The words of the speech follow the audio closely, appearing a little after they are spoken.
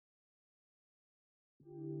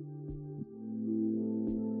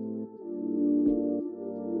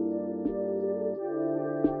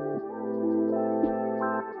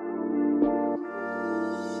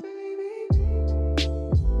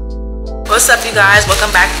What's up, you guys?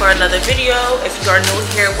 Welcome back for another video. If you are new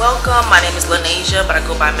here, welcome. My name is Lanasia, but I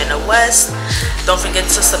go by MENA West. Don't forget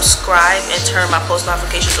to subscribe and turn my post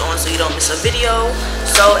notifications on so you don't miss a video.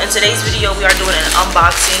 So in today's video, we are doing an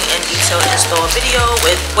unboxing and detailed install video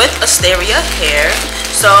with Asteria hair.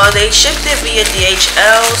 So they shipped it via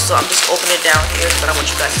DHL, so I'm just opening it down here, but I want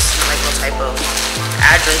you guys to see like no type of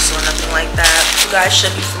address or nothing like that. You guys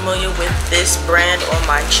should be familiar with this brand on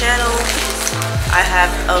my channel. I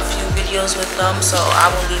have a few videos with them, so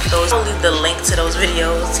I will leave the link to those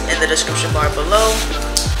videos in the description bar below.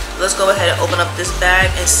 Let's go ahead and open up this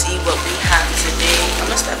bag and see what we have today.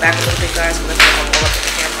 I'm gonna step back a little bit, guys. I'm gonna come all up in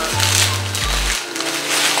the camera.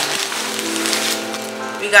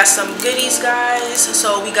 We got some goodies, guys.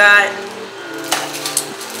 So we got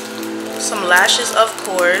some lashes, of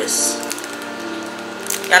course.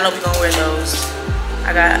 Y'all know we're gonna wear those.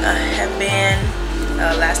 I got a headband,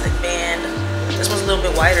 elastic band. This one's a little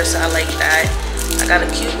bit wider, so I like that. I got a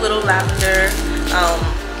cute little lavender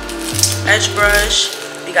edge brush.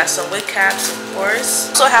 We got some wig caps, of course.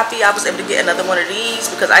 I'm so happy I was able to get another one of these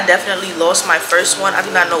because I definitely lost my first one. I do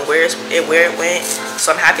not know where it went,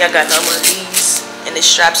 so I'm happy I got another one of these. And it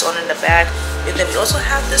straps on in the back. And then we also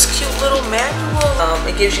have this cute little manual.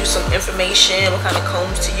 It gives you some information, what kind of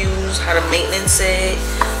combs to use, how to maintenance it,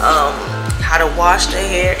 how to wash the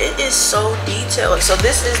hair. It is so detailed. So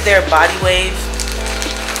this is their Bodywave,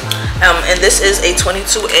 and this is a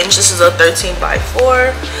 22 inch. This is a 13 by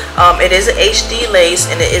 4. It is an HD lace,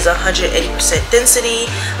 and it is 180% density,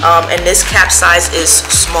 and this cap size is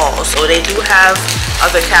small. So they do have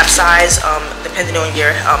other cap size depending on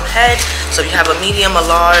your head. So you have a medium, a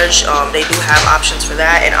large. They do have options for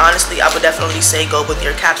that, and honestly I would definitely say go with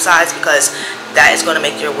your cap size because that is going to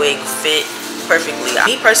make your wig fit perfectly.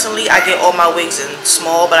 Me personally, I get all my wigs in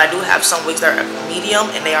small, but I do have some wigs that are medium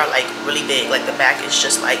and they are like really big, like the back is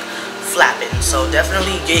just like flapping. So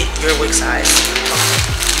definitely get your wig size.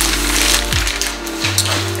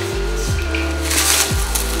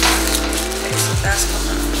 Okay, so that's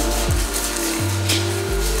coming up.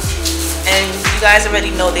 And you guys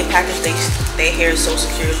already know they package their hair so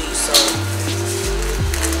securely. So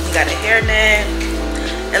we got a hairnet,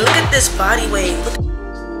 and look at this Bodywave. Look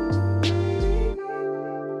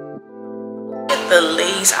the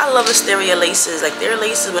lace. I love Asteria laces. Like their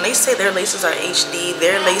laces, when they say their laces are HD,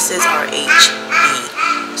 their laces are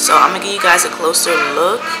HD. So I'm gonna give you guys a closer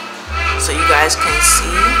look so you guys can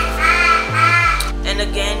see. And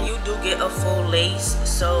again, you do get a full lace,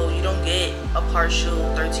 so you don't get a partial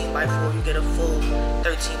 13 by 4, you get a full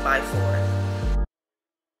 13 by 4.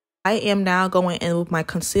 I am now going in with my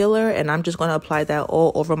concealer, and I'm just going to apply that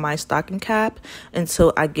all over my stocking cap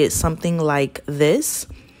until I get something like this.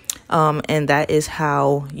 And that is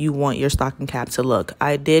how you want your stocking cap to look.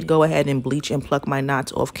 I did go ahead and bleach and pluck my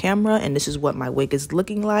knots off camera, and this is what my wig is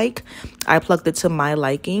looking like. I plucked it to my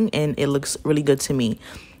liking, and it looks really good to me.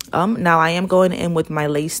 Now I am going in with my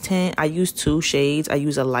lace tint. I use 2 shades. I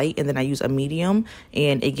use a light and then I use a medium,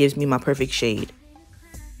 and it gives me my perfect shade.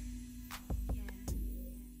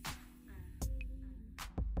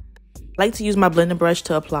 I like to use my blending brush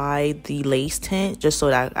to apply the lace tint just so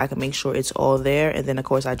that I can make sure it's all there, and then of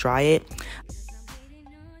course I dry it.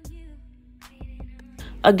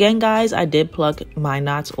 Again, guys, I did pluck my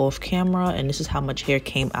knots off camera, and this is how much hair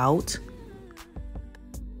came out.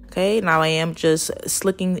 Okay, now I am just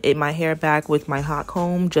slicking my hair back with my hot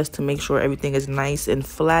comb just to make sure everything is nice and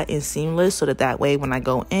flat and seamless, so that way when I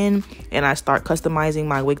go in and I start customizing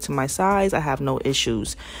my wig to my size, I have no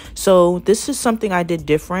issues. So this is something I did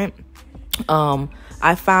different.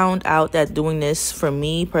 I found out that doing this for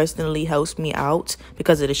me personally helps me out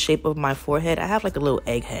because of the shape of my forehead. I have like a little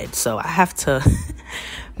egg head, so I have to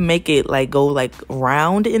make it like go like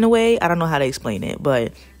round in a way. I don't know how to explain it,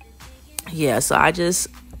 but yeah, so I just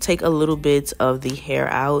take a little bit of the hair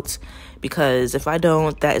out because if I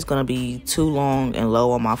don't, that is going to be too long and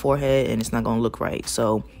low on my forehead and it's not going to look right.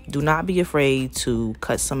 So do not be afraid to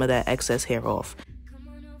cut some of that excess hair off.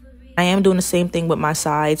 I am doing the same thing with my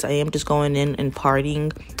sides. I am just going in and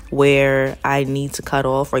parting where I need to cut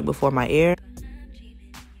off right before my ear.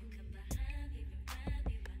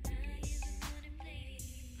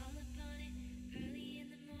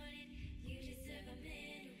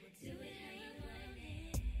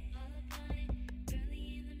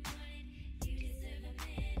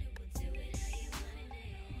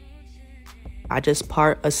 I just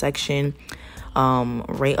part a section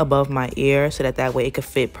right above my ear, so that way it could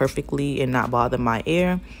fit perfectly and not bother my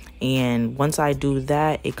ear. And once I do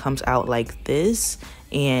that, it comes out like this,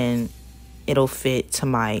 and it'll fit to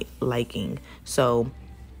my liking. So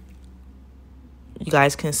you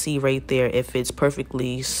guys can see right there, it fits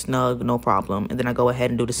perfectly snug, no problem. And then I go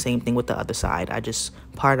ahead and do the same thing with the other side. I just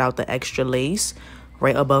part out the extra lace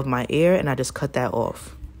right above my ear, and I just cut that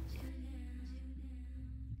off.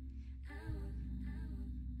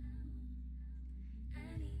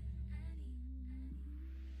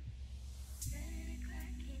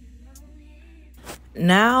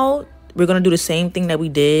 Now we're going to do the same thing that we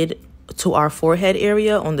did to our forehead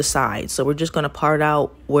area on the side. So we're just going to part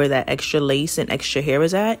out where that extra lace and extra hair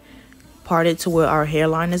is at, part it to where our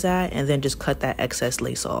hairline is at, and then just cut that excess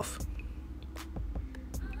lace off.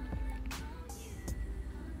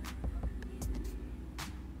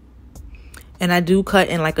 And I do cut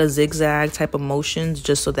in like a zigzag type of motions,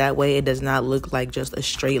 just so that way it does not look like just a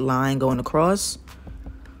straight line going across.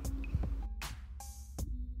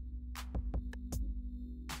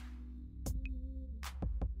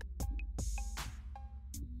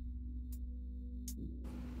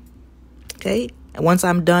 Okay, and once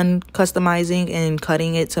I'm done customizing and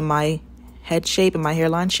cutting it to my head shape and my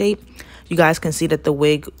hairline shape, you guys can see that the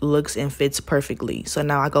wig looks and fits perfectly. So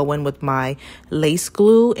now I go in with my lace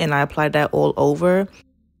glue and I apply that all over.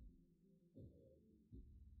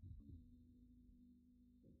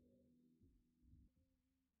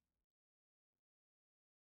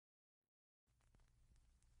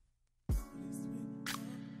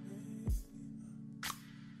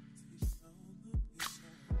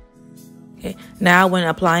 Okay. Now when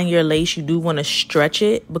applying your lace, you do want to stretch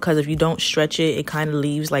it, because if you don't stretch it, it kind of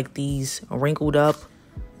leaves like these wrinkled up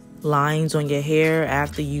lines on your hair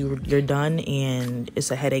after you're done, and it's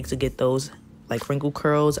a headache to get those like wrinkle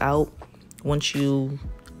curls out once you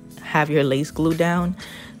have your lace glue down.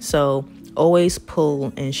 So always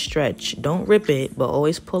pull and stretch. Don't rip it, but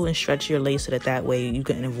always pull and stretch your lace so that way you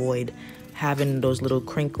can avoid having those little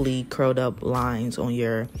crinkly curled up lines on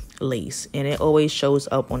your lace. And it always shows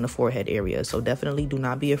up on the forehead area, so definitely do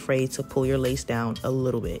not be afraid to pull your lace down a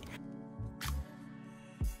little bit.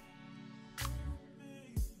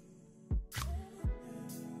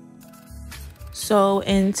 So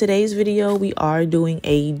in today's video, we are doing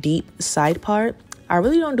a deep side part. I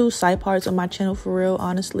really don't do side parts on my channel for real,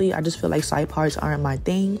 honestly. I just feel like side parts aren't my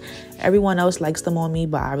thing. Everyone else likes them on me,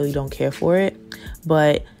 but I really don't care for it.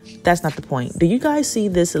 But that's not the point. Do you guys see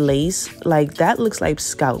this lace? Like, that looks like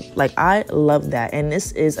scalp. Like, I love that. And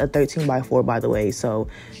this is a 13x4, by the way. So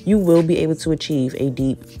you will be able to achieve a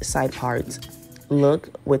deep side part look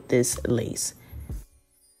with this lace.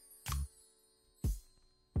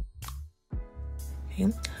 Okay.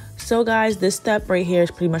 So guys, this step right here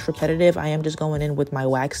is pretty much repetitive. I am just going in with my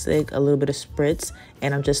wax stick, a little bit of spritz,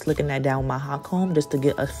 and I'm just slicking that down with my hot comb just to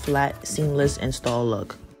get a flat, seamless install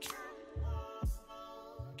look.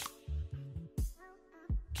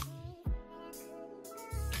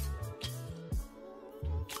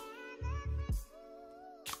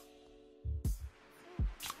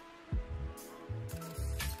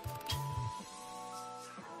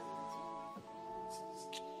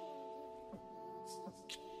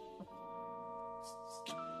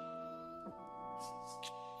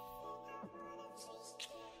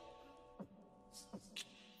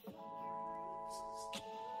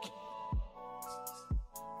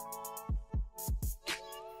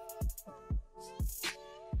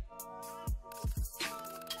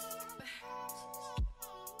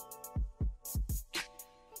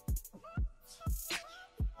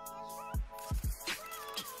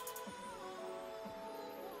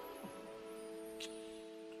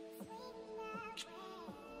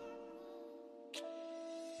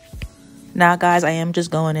 Now guys, I am just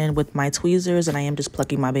going in with my tweezers and I am just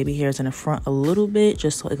plucking my baby hairs in the front a little bit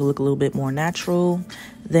just so it can look a little bit more natural.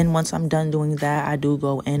 Then once I'm done doing that, I do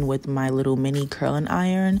go in with my little mini curling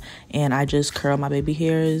iron and I just curl my baby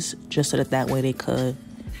hairs just so that way they could,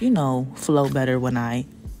 you know, flow better when I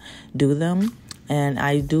do them. And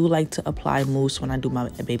I do like to apply mousse when I do my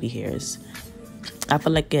baby hairs. I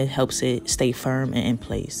feel like it helps it stay firm and in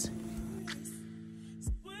place.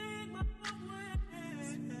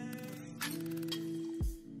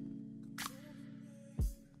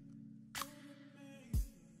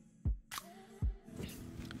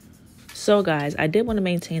 So guys, I did want to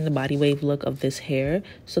maintain the body wave look of this hair,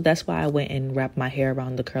 so that's why I went and wrapped my hair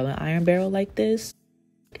around the curling iron barrel like this.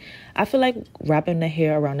 I feel like wrapping the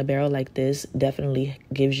hair around the barrel like this definitely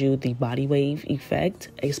gives you the body wave effect,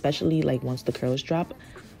 especially like once the curls drop.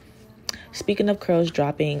 Speaking of curls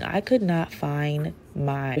dropping, I could not find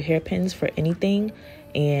my hairpins for anything,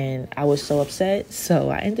 and I was so upset. So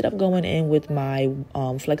I ended up going in with my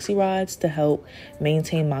flexi rods to help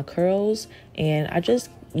maintain my curls, and I just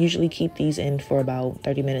usually keep these in for about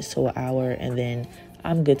 30 minutes to an hour, and then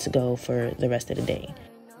I'm good to go for the rest of the day.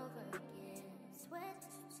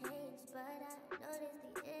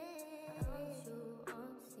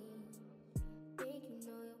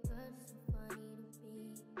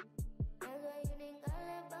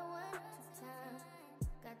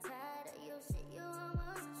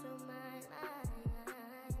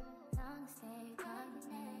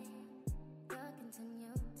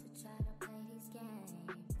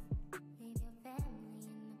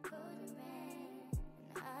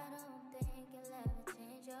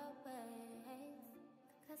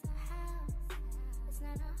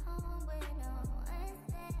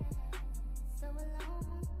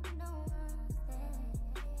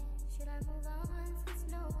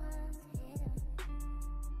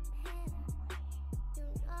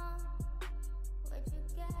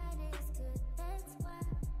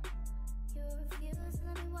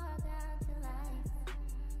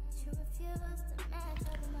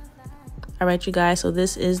 All right, you guys, so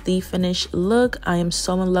this is the finished look. I am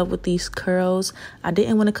so in love with these curls. I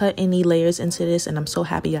didn't want to cut any layers into this, and I'm so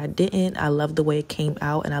happy I didn't. I love the way it came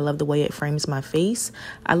out, and I love the way it frames my face.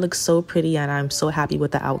 I look so pretty, and I'm so happy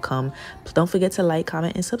with the outcome. Don't forget to like,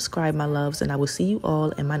 comment, and subscribe, my loves, and I will see you all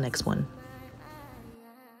in my next one.